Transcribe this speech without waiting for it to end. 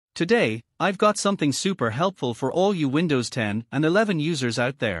Today, I've got something super helpful for all you Windows 10 and 11 users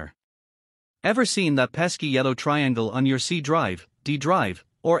out there. Ever seen that pesky yellow triangle on your C drive, D drive,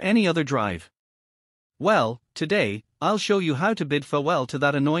 or any other drive? Well, today, I'll show you how to bid farewell to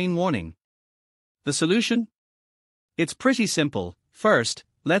that annoying warning. The solution? It's pretty simple. First,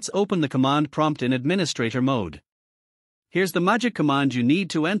 let's open the command prompt in administrator mode. Here's the magic command you need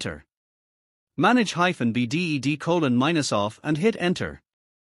to enter. manage-bde -off and hit enter.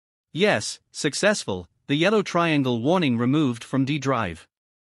 Yes, successful, the yellow triangle warning removed from D drive.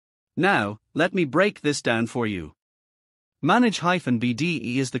 Now, let me break this down for you.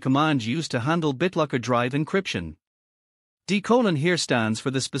 manage-bde is the command used to handle BitLocker drive encryption. D: here stands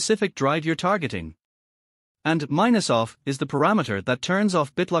for the specific drive you're targeting. And -off is the parameter that turns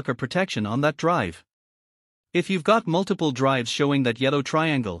off BitLocker protection on that drive. If you've got multiple drives showing that yellow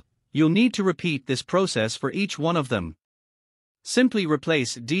triangle, you'll need to repeat this process for each one of them. Simply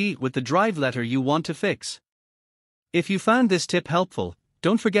replace D with the drive letter you want to fix. If you found this tip helpful,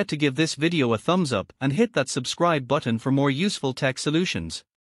 don't forget to give this video a thumbs up and hit that subscribe button for more useful tech solutions.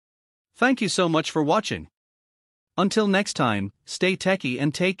 Thank you so much for watching. Until next time, stay techy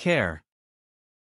and take care.